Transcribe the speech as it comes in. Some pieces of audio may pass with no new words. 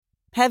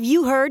Have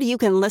you heard you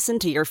can listen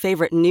to your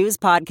favorite news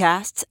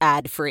podcasts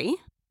ad-free?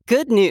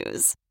 Good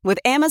news. With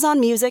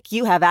Amazon Music,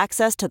 you have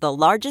access to the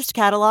largest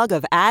catalog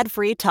of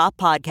ad-free top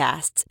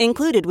podcasts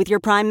included with your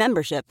Prime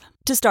membership.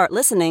 To start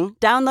listening,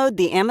 download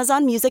the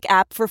Amazon Music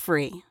app for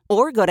free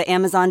or go to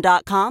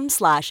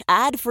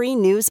amazon.com/ad-free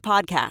news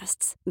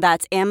podcasts.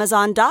 That's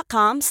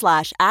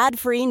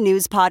amazon.com/ad-free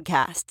news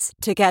podcasts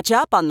to catch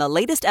up on the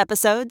latest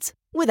episodes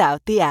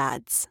without the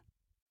ads.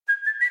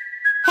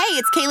 Hey,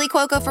 it's Kaylee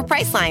Cuoco for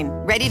Priceline.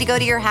 Ready to go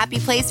to your happy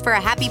place for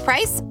a happy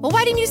price? Well,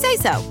 why didn't you say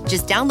so?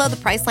 Just download the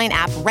Priceline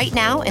app right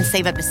now and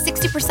save up to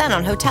 60%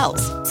 on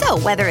hotels. So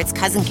whether it's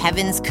Cousin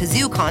Kevin's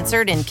Kazoo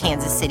Concert in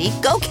Kansas City,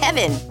 go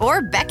Kevin,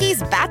 or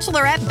Becky's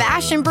Bachelorette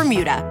Bash in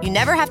Bermuda, you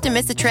never have to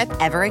miss a trip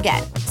ever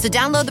again. So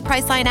download the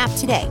Priceline app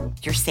today.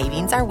 Your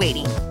savings are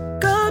waiting.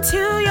 Go to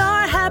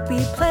your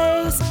happy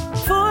place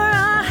for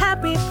a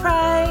happy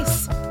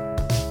price.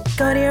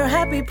 Go to your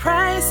happy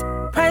price,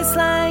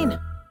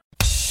 Priceline.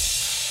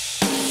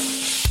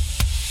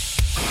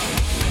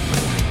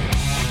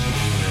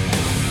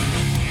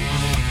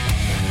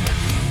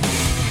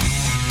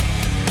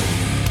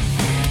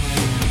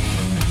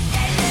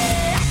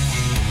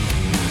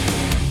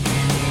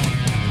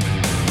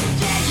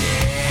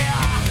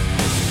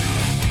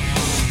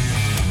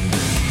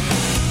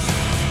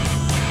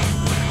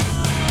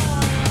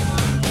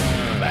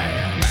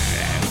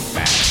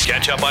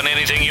 Catch up on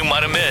anything you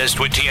might have missed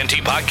with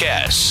TNT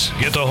Podcasts.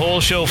 Get the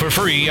whole show for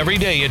free every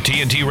day at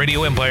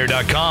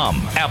TNTRadioEmpire.com,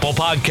 Apple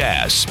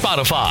Podcasts,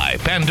 Spotify,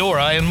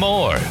 Pandora, and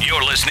more.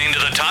 You're listening to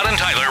the Todd and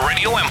Tyler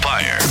Radio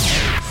Empire.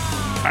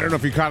 I don't know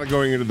if you caught it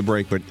going into the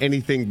break, but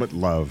Anything But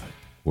Love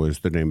was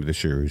the name of the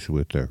series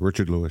with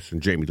Richard Lewis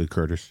and Jamie Lee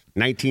Curtis.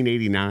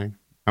 1989.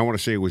 I want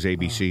to say it was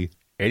ABC.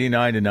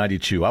 89 to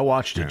 92. I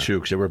watched it, too,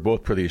 because they were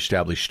both pretty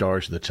established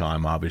stars at the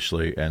time,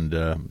 obviously, and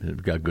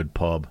it got a good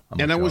pub.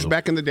 And that was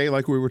back in the day,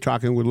 like we were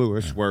talking with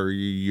Lewis, where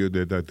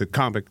the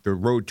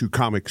road to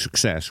comic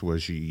success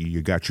was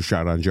you got your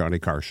shot on Johnny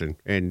Carson,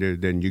 and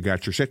then you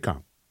got your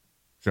sitcom.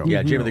 So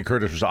yeah, Jamie Lee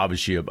Curtis was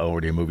obviously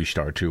already a movie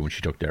star, too, when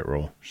she took that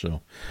role,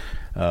 so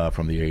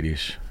from the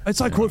 80s. I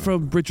saw a quote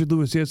from Richard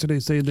Lewis yesterday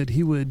saying that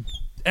he would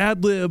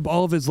ad-lib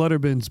all of his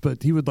Letterbins,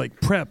 but he would,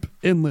 prep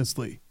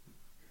endlessly.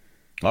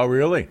 Oh,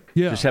 really?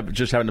 Yeah.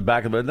 Just having the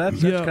back of it.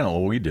 That's kind of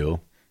what we do.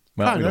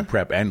 Well, we don't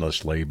prep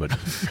endlessly, but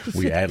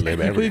we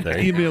ad-lib everything.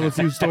 We email a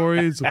few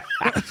stories. Okay,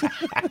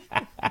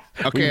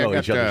 we know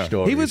each other's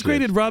stories. He was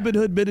great in Robin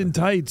Hood Men in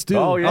Tights, too.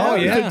 Oh,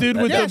 yeah. The dude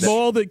with the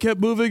ball that kept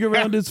moving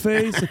around his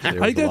face.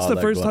 I think that's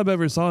the first time I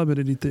ever saw him in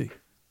anything.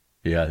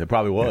 Yeah, it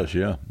probably was,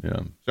 yeah.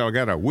 So I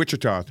got a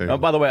Wichita thing. Oh,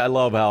 by the way, I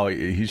love how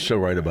he's so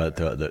right about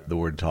the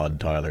word Todd and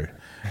Tyler.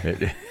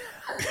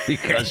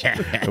 Because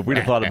if we'd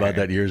have thought about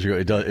that years ago,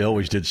 it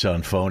always did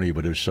sound phony,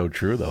 but it was so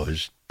true, though.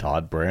 It's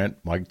Todd Brandt,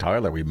 Mike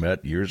Tyler, we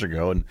met years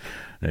ago, and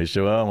they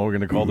said, well, what we're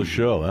going to call the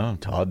show? Oh,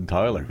 Todd and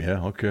Tyler.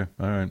 Yeah, okay,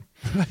 all right.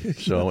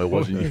 So it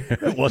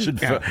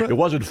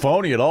wasn't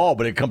phony at all,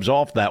 but it comes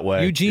off that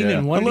way. Eugene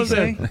and what did he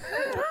say?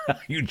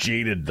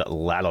 Eugene and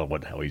I don't know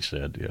how he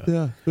said,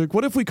 Yeah.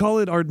 What if we call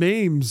it our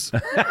names?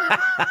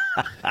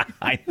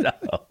 I know.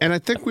 And I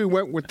think we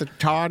went with the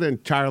Todd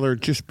and Tyler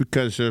just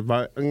because of,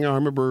 I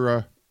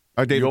remember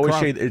David You always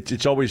Crosby. say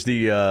it's always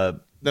the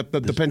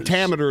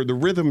pentameter, the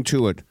rhythm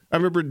to it. I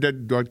remember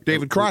that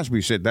David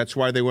Crosby said that's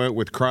why they went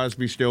with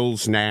Crosby,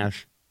 Stills,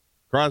 Nash.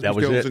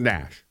 Stills, and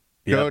Nash.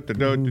 Yep.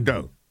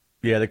 Do.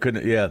 Yeah, they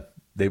couldn't. Yeah,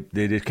 they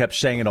just kept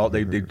saying it all.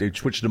 They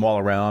switched them all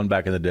around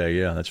back in the day.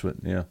 Yeah, that's what.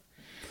 Yeah.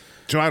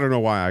 So I don't know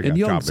why I got and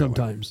young top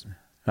sometimes.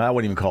 I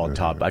wouldn't even call it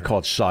top. I call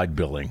it side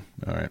billing.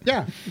 All right.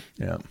 Yeah.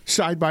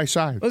 Side by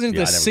side. Wasn't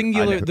the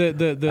singular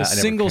the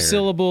single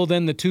syllable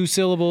then the two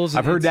syllables?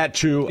 I've heard that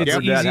too. I've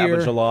heard that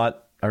happens a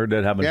lot. I heard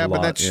that happens a lot. Yeah,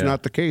 but that's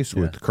not the case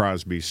with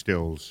Crosby,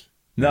 Stills,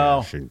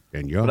 Nash, and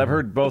Young. But I've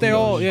heard both. They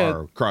all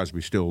are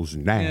Crosby, Stills,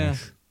 and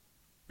Nash.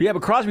 Yeah,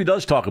 but Crosby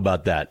does talk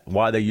about that.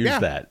 Why they use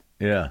that.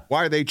 Yeah.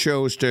 Why they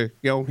chose to,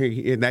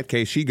 in that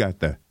case, he got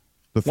the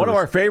first. One of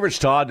our favorites,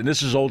 Todd, and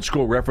this is old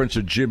school reference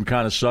that Jim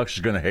kind of sucks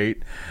is going to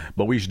hate,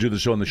 but we used to do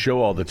this on the show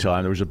all the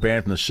time. There was a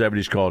band from the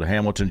 70s called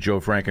Hamilton,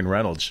 Joe Frank, and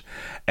Reynolds.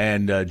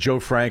 And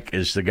Joe Frank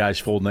is the guy's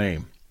full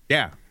name.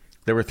 Yeah.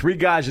 There were three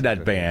guys in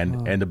that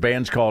band, and the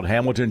band's called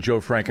Hamilton,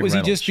 Joe Frank, and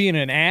Reynolds. Was he just being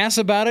an ass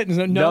about it?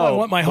 No, I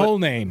want my whole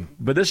name.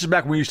 But this is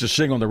back when we used to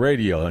sing on the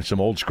radio, and some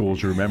old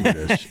schools remember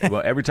this.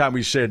 Well, every time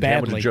we said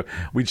Hamilton, Joe,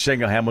 we'd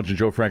sing a Hamilton,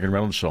 Joe Frank, and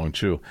Reynolds song,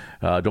 too.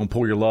 Don't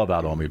pull your love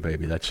out on me,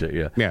 baby. That's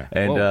it, yeah.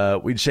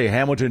 And we'd say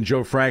Hamilton,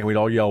 Joe Frank, and we'd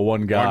all yell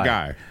one guy. One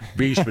guy.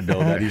 Beast would know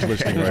that. He's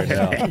listening right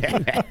now.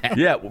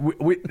 Yeah,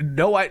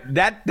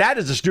 that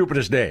is the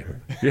stupidest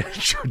name.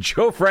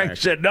 Joe Frank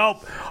said,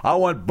 nope, I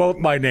want both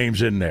my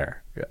names in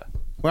there. Yeah.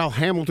 Well,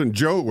 Hamilton,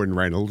 Joe, and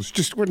Reynolds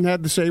just wouldn't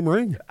have the same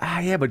ring.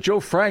 Yeah, but Joe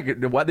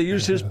Frank, why they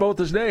used both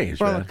his names?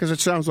 Well, because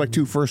it sounds like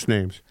two first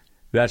names.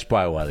 That's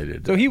probably why they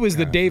did that. So he was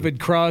the David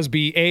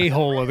Crosby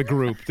a-hole of the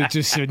group that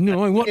just said,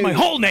 no, I want my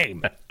whole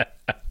name.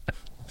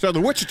 So the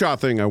Wichita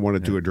thing I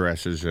wanted to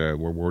address is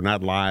we're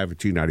not live at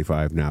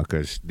T95 now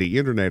because the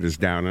internet is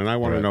down, and I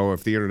want to know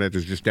if the internet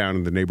is just down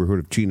in the neighborhood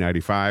of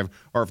T95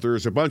 or if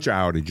there's a bunch of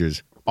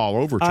outages all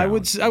over town. I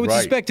would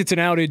suspect it's an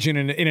outage in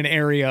an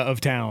area of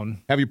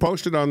town. Have you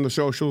posted on the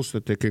socials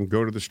that they can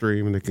go to the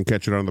stream and they can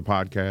catch it on the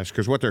podcast?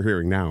 Because what they're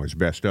hearing now is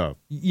best of.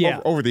 Yeah.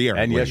 Over the air.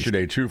 And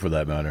yesterday, too, for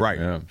that matter. Right.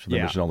 Yeah. So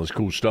they're missing all this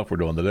cool stuff we're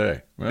doing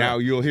today. Yeah. Now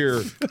you'll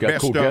hear Got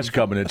best cool of guests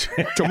coming in.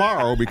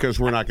 tomorrow because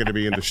we're not going to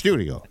be in the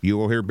studio. You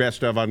will hear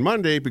best of on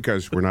Monday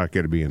because we're not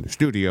going to be in the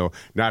studio,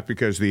 not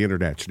because the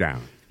internet's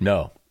down.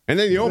 No. And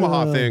then the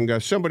Omaha thing,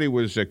 somebody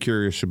was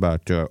curious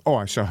about,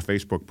 I saw a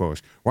Facebook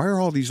post. Why are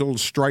all these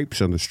old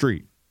stripes on the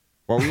street?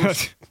 Well,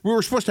 we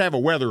were supposed to have a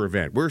weather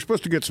event. We were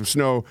supposed to get some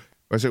snow.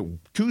 Was it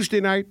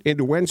Tuesday night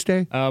into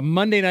Wednesday?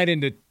 Monday night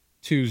into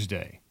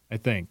Tuesday, I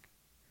think.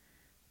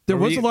 There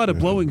was a lot of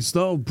blowing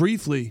snow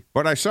briefly.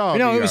 But I saw.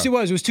 No, it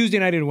was Tuesday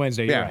night into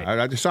Wednesday. You're right.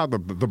 I just saw the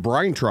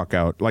brine truck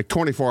out like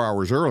 24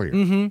 hours earlier.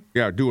 Mm-hmm.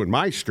 Yeah, doing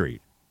my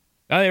street.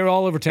 They were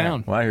all over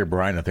town. When I hear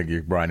brine, I think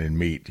you're brine and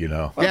meat,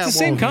 Well, it's the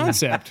same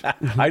concept.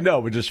 I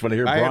know, but just when I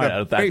hear brine, I had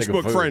a I think of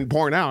Facebook food. friend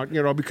point out,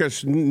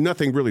 because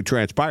nothing really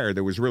transpired.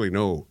 There was really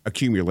no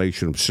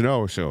accumulation of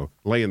snow, so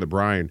laying the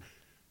brine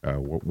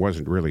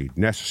wasn't really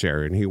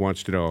necessary. And he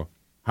wants to know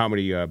how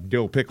many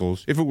dill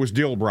pickles, if it was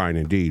dill brine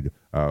indeed,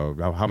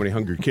 how many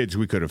hungry kids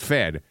we could have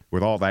fed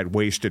with all that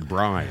wasted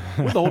brine.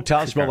 Would the whole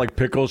town smell like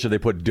pickles, so they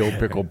put dill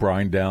pickle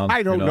brine down?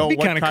 I don't know what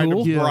kind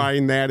cool. of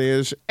brine that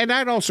is. And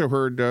I'd also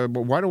heard,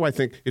 why do I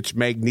think it's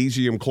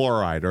magnesium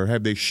chloride, or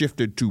have they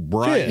shifted to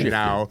brine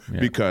now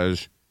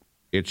because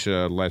it's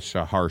less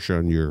harsh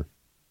on your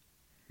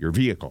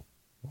vehicle?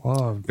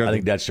 Wow. I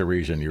think that's the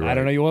reason. You're right. I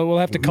don't know. We'll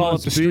have to call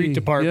up the street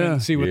department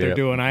and see what they're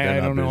doing. They're I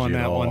not don't know on busy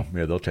at that all. one.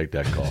 Yeah, they'll take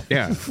that call.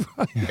 Yeah.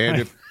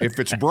 And if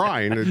it's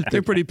brine,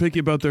 They're pretty picky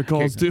about their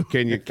calls, too.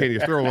 Can you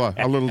throw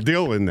a little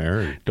dill in there?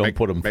 And Don't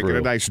put them make through. it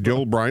a nice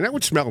dill brine. That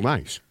would smell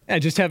nice. Yeah,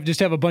 just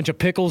have a bunch of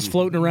pickles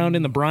floating around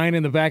in the brine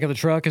in the back of the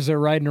truck as they're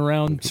riding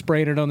around,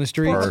 spraying it on the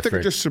street. Well, I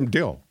think just some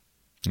dill.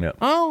 Yeah.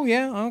 Oh,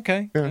 yeah,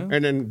 okay. Yeah.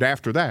 And then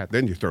after that,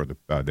 then you throw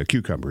the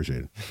cucumbers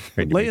in.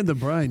 And Lay in the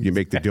brine. You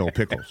make the dill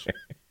pickles.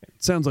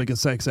 Sounds like a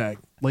sex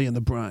act. Lay in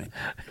the brine.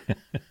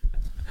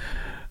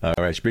 All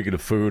right. Speaking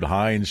of food,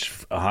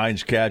 Heinz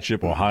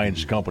Ketchup, or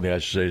Heinz Company, I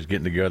should say, is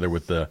getting together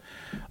with a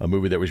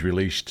movie that was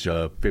released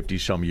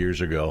 50-some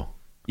years ago.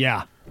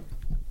 Yeah.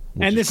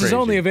 Which And this is crazy.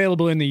 only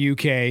available in the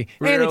UK, and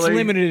it's Really?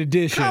 limited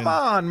edition. Come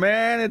on,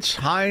 man. It's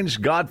Heinz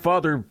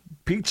Godfather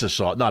pizza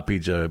sauce. Not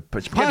pizza,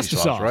 it's Pasta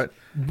sauce. right?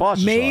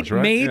 Pasta made sauce,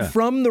 right? made Yeah.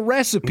 from the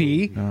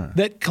recipe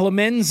that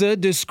Clemenza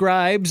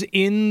describes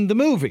in the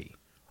movie.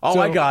 Oh, So-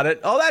 I got it.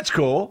 Oh, that's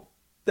cool.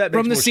 That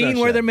From the makes more scene sense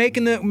where then.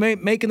 they're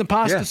making the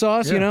pasta Yeah,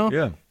 sauce, yeah, yeah.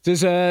 yeah. It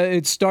says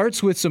it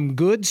starts with some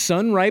good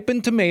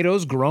sun-ripened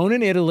tomatoes grown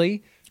in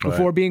Italy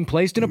before Right. being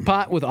placed in a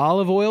pot with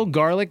olive oil,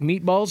 garlic,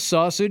 meatballs,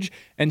 sausage,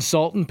 and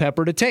salt and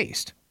pepper to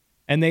taste.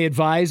 And they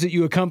advise that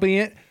you accompany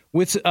it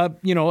with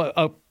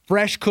a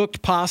fresh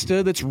cooked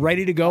pasta that's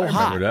ready to go I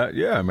hot. remember that.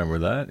 Yeah, I remember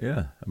that. Yeah,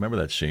 I remember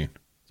that scene.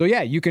 So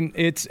yeah, you can.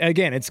 It's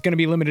going to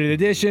be limited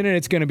edition, and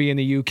it's going to be in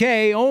the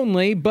UK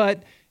only,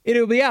 but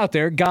it'll be out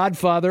there.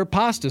 Godfather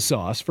pasta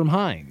sauce from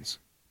Heinz.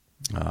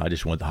 I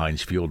just want the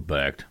Heinz Field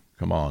back.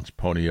 Come on, let's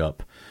pony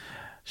up.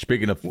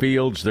 Speaking of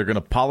fields, they're going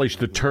to polish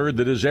the turd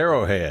that is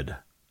Arrowhead.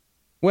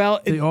 Well,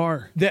 They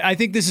are. I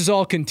think this is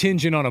all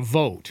contingent on a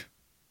vote.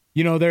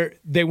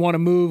 They want to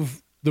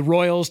move the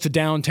Royals to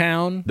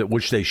downtown,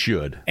 Which they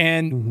should.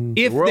 and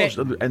if The Royals,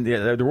 they, and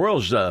the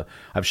Royals,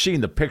 I've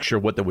seen the picture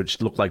of what that would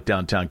look like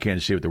downtown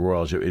Kansas City with the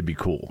Royals. It'd be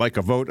cool. Like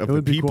a vote of That the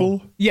would be people?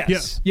 cool.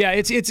 yes, yeah,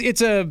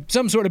 it's a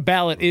some sort of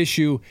ballot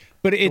issue,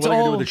 but it's what are they going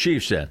to all do with the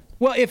Chiefs then?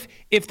 well.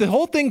 If the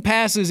whole thing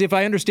passes, if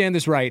I understand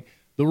this right,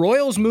 the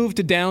Royals move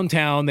to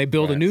downtown. They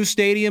build a new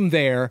stadium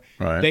there.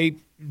 Right. They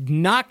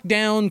knock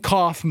down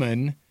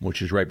Kaufman.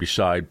 Which is right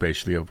beside,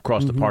 basically,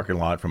 across the parking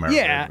lot from Arrowhead.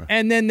 Yeah,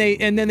 and then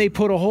they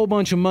put a whole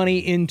bunch of money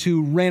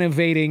into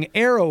renovating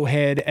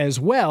Arrowhead as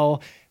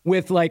well,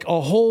 with like a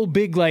whole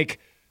big like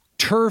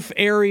turf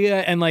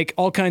area and like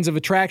all kinds of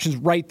attractions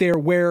right there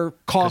where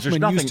 'Cause there's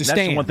Kaufman nothing, used to that's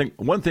stand. the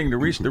one thing. The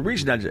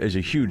reason that is a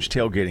huge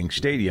tailgating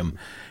stadium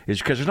is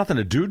because there's nothing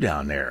to do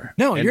down there.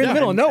 No, you're in the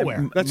middle of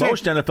nowhere.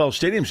 Most NFL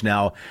stadiums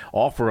now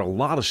offer a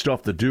lot of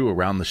stuff to do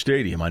around the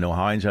stadium. I know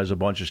Heinz has a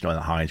bunch of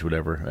stuff. Heinz,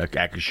 whatever,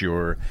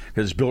 Acrisure,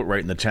 because it's built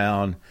right in the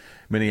town.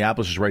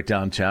 Minneapolis is right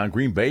downtown.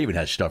 Green Bay even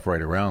has stuff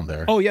right around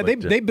there. Oh yeah,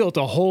 But, they built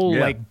a whole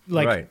yeah,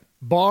 like right.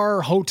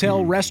 bar,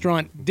 hotel,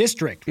 restaurant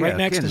district right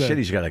next Kansas to the.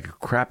 City's got a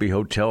crappy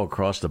hotel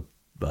across the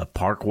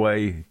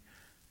Parkway.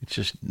 It's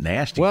just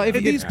nasty. Well, And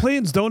these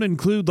plans don't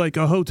include like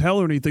a hotel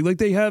or anything. Like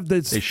they have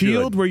this They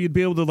field should. where you'd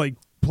be able to like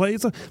play.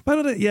 But I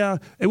don't know, yeah,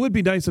 it would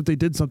be nice if they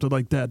did something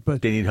like that.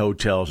 But they need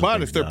hotels. and But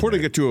things if they're down putting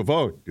there. it to a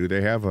vote, do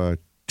they have a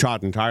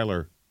Todd and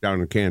Tyler down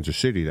in Kansas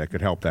City that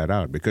could help that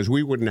out? Because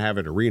we wouldn't have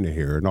an arena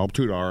here, and I'll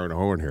toot our own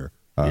horn here,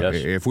 Yes.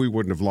 if we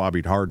wouldn't have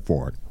lobbied hard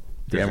for it.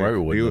 Damn right we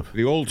wouldn't have.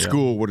 The old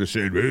school would have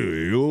said,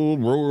 hey, the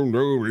old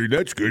road,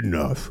 that's good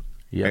enough.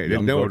 Yeah, Hey,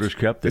 young no, voters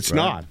kept it, It's right?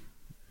 not.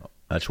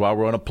 That's why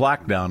we're on a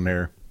plaque down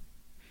there.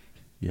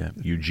 Yeah,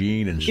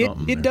 Eugene and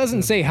something. It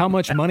doesn't say how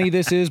much money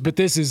this is, but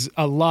this is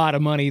a lot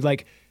of money.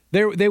 Like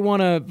they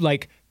want to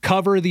like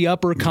cover the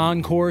upper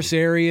concourse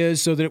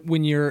areas so that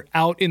when you're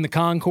out in the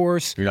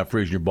concourse, you're not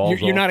freezing your balls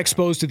you're off? not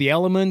exposed to the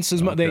elements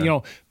as much.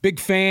 Okay. Big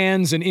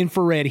fans and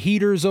infrared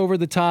heaters over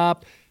the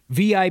top.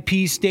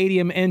 VIP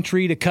stadium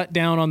entry to cut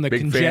down on the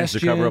Big congestion. fans to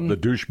cover up the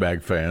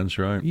douchebag fans,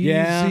 right?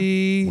 Yeah.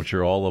 Easy. Which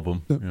are all of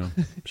them,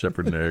 except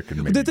for Nick.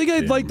 And maybe The thing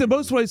I Tim. like the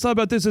most what I saw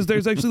about this is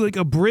there's actually like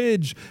a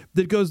bridge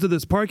that goes to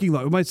this parking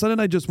lot. My son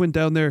and I just went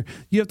down there.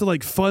 You have to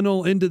like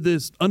funnel into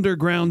this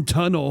underground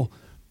tunnel.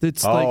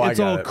 That's I it's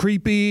got all it.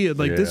 creepy and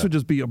like this Yeah. would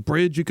just be a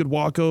bridge you could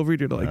walk over.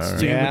 You're like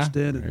sandwiched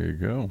in. There you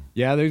go.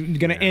 Yeah, they're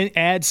going to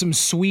add some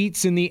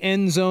suites in the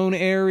end zone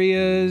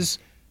areas.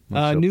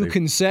 New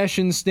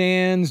concession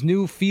stands,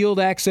 new field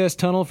access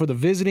tunnel for the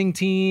visiting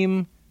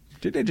team.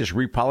 Did they just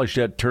repolish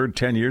that turd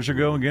 10 years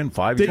ago again?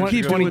 5 They years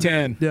keep ago? doing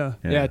 2010.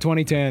 that. Yeah,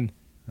 2010.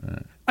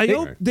 I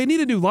hope they need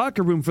a new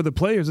locker room for the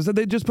players. I said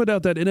they just put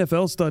out that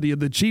NFL study and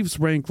the Chiefs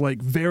rank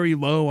like very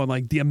low on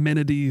like the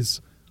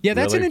amenities. Yeah,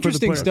 that's Really? an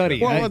interesting For the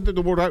study. Well,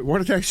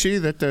 what did I see?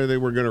 That they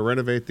were going to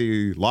renovate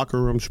the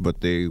locker rooms,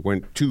 but they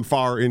went too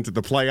far into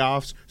the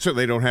playoffs, so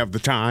they don't have the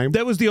time.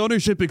 That was the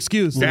ownership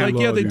excuse. They're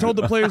like, they told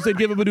the players they'd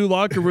give them a new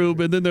locker room,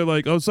 and then they're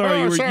like, "Oh,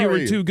 sorry, you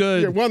were too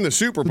good. You won the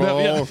Super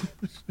Bowl.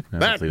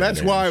 Yeah.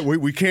 That's why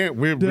we can't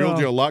build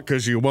you a lot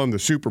because you won the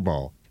Super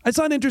Bowl." I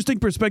saw an interesting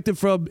perspective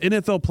from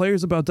NFL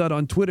players about that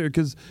on Twitter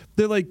because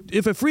they're like,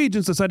 if a free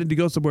agent's decided to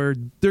go somewhere,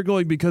 they're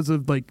going because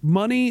of like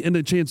money and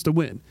a chance to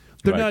win.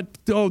 They're Right.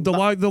 not.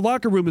 The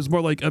locker room is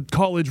more like a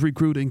college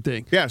recruiting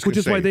thing. Yeah, I was which gonna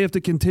is why say. they have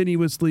to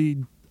continuously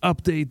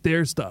update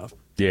their stuff.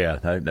 Yeah,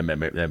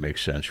 that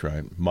makes sense,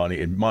 right?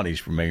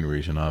 Money's the main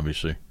reason,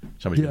 obviously.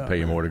 Somebody's going to pay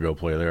you more to go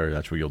play there.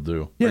 That's what you'll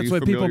do. Yeah, Are that's you why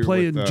people familiar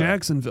play with, in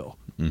Jacksonville.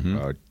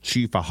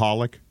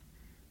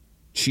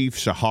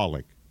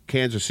 Chiefaholic,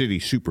 Kansas City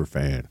super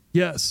fan.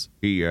 Yes.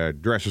 He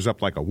dresses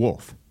up like a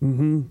wolf.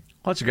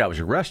 That's the guy who was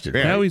arrested.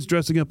 Yeah. Now he's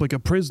dressing up like a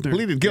prisoner.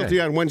 Pleaded guilty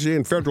on Wednesday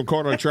in federal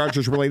court on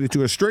charges related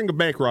to a string of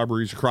bank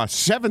robberies across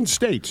 7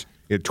 states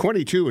in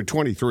 22 and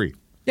 23.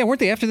 Yeah, weren't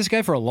they after this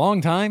guy for a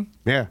long time?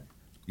 Yeah.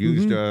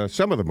 Used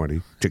some of the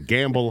money to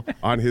gamble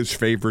on his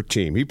favorite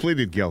team. He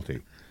pleaded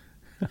guilty.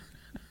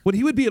 When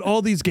he would be at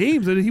all these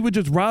games, and he would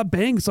just rob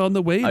banks on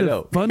the way I to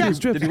know. fund his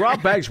trips. Did he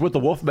rob bags with the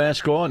wolf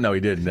mask on? No, he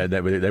didn't.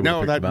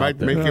 That might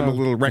make him a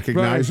little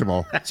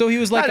recognizable. So he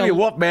was like a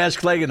wolf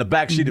mask laying in the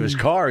back seat of his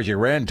car as he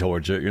ran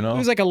towards it, He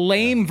was like a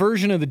lame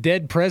version of the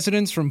Dead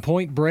Presidents from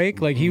Point Break.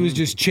 Like he was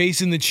just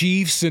chasing the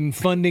Chiefs and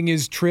funding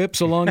his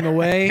trips along the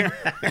way,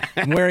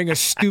 and wearing a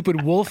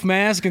stupid wolf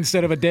mask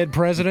instead of a dead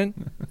president.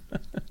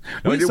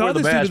 No, We he didn't saw wear the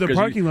this dude mask in the 'cause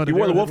parking lot He of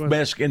wore the wolf Arrowhead.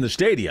 mask in the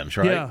stadiums,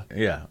 right? Yeah.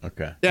 Yeah,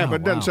 okay. Yeah,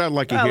 but it doesn't sound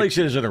like he Well, at hit least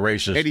it isn't a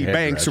racist Eddie headdress.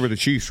 Banks where the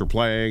Chiefs were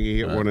playing. He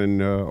hit one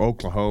in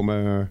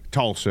Oklahoma,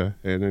 Tulsa,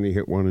 and then he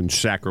hit one in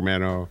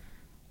Sacramento.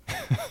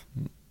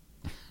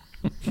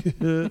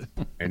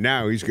 And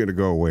now he's going to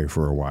go away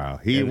for a while.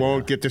 He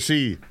won't get to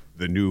see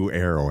the new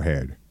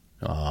Arrowhead.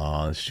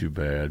 Oh, that's too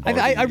bad.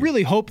 I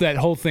really hope that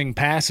whole thing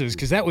passes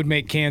because that would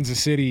make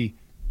Kansas City.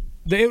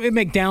 It would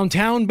make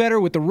downtown better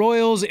with the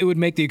Royals. It would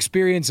make the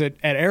experience at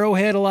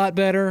Arrowhead a lot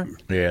better.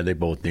 Yeah, they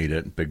both need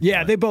it. Big Yeah,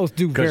 time. they both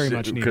do very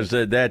much need because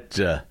it.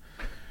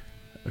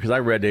 Because I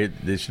read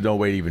there's no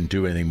way to even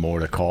do anything more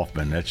to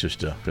Kaufman. That's just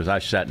because I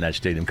sat in that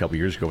stadium a couple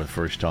years ago for the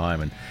first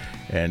time,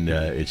 and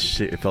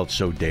it felt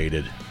so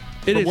dated.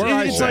 It is. where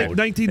I It's sat- like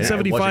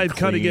 1975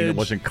 cutting edge. It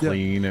wasn't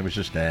clean. It was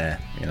just Yeah,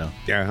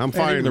 I'm And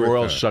fine even the with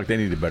Royals suck. They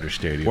need a better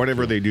stadium.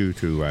 whatever they do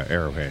to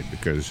Arrowhead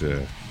because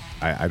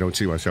I don't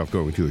see myself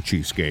going to a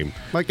Chiefs game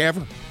like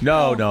ever.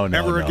 No,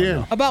 Never again.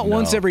 no. About No.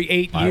 once every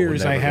 8 I would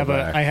years, never I have go a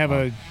back.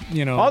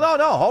 Oh Oh,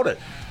 no, hold it.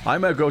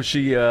 I'm going to go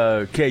see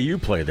KU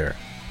play there.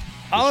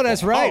 Oh,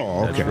 that's right.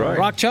 Oh, okay. That's right.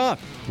 Rock Chalk.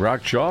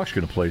 Rock Chalk's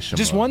going to play some.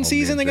 Just one home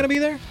season they're games going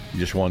to there. be there?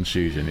 Just one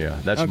season, yeah.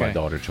 That's what my Okay.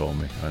 daughter told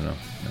me. I know.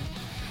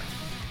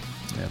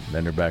 Yeah.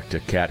 Then they're back to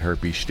Cat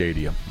Herpes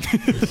Stadium.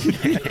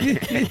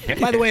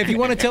 By the way, if you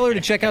want to tell her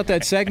to check out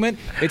that segment,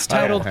 it's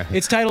titled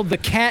 "The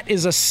Cat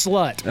is a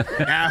Slut."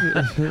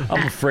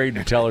 I'm afraid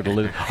to tell her to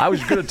listen. I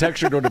was going to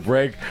text her during the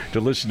break to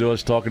listen to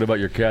us talking about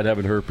your cat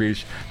having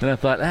herpes. Then I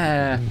thought,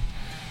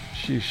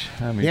 she's.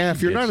 I mean, Yeah, if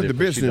she you're gets not in it, the but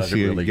she business, doesn't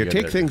you really get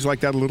take it. things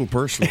like that a little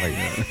personally.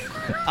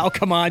 Oh,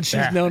 come on.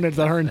 She's known it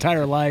her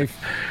entire life.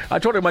 I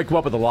told her I might come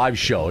up with a live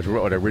show. Is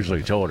what I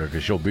originally told her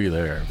because she'll be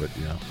there,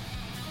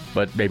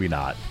 but maybe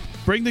not.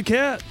 Bring the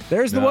cat.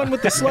 There's the one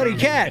with the slutty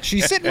cat.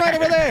 She's sitting right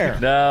over there.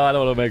 No, I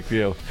don't want to make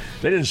you.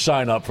 They didn't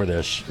sign up for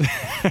this.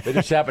 They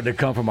just happened to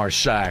come from our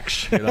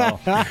sacks.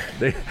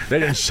 They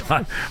didn't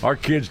sign. Our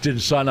kids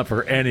didn't sign up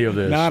for any of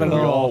this. Not at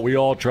all. We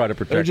all try to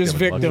protect They're just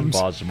them as victims. much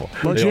as possible.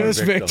 They're They are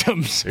just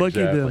victims.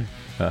 Lucky them.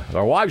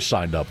 Our wives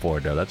signed up for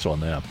it, though. That's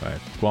on them. All right,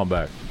 go on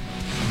back.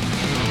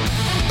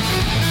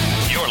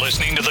 You're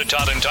listening to the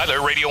Todd and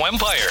Tyler Radio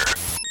Empire.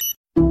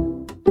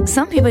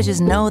 Some people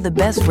just know the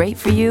best rate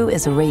for you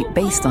is a rate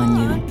based on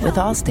you with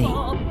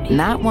Allstate.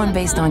 Not one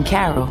based on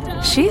Carol.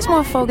 She's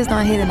more focused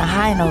on hitting a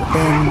high note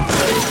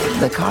than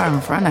the car in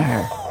front of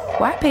her.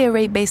 Why pay a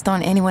rate based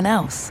on anyone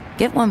else?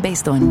 Get one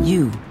based on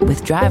you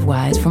with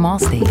DriveWise from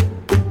Allstate.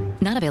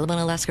 Not available in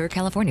Alaska or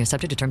California,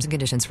 subject to terms and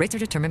conditions. Rates are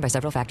determined by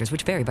several factors,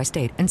 which vary by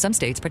state. In some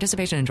states,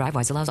 participation in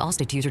DriveWise allows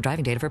Allstate to use your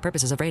driving data for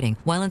purposes of rating.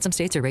 While in some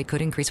states, your rate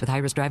could increase with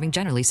high-risk driving.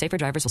 Generally, safer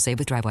drivers will save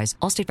with DriveWise.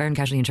 Allstate Fire and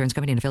Casualty Insurance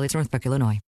Company and affiliates, Northbrook, Illinois.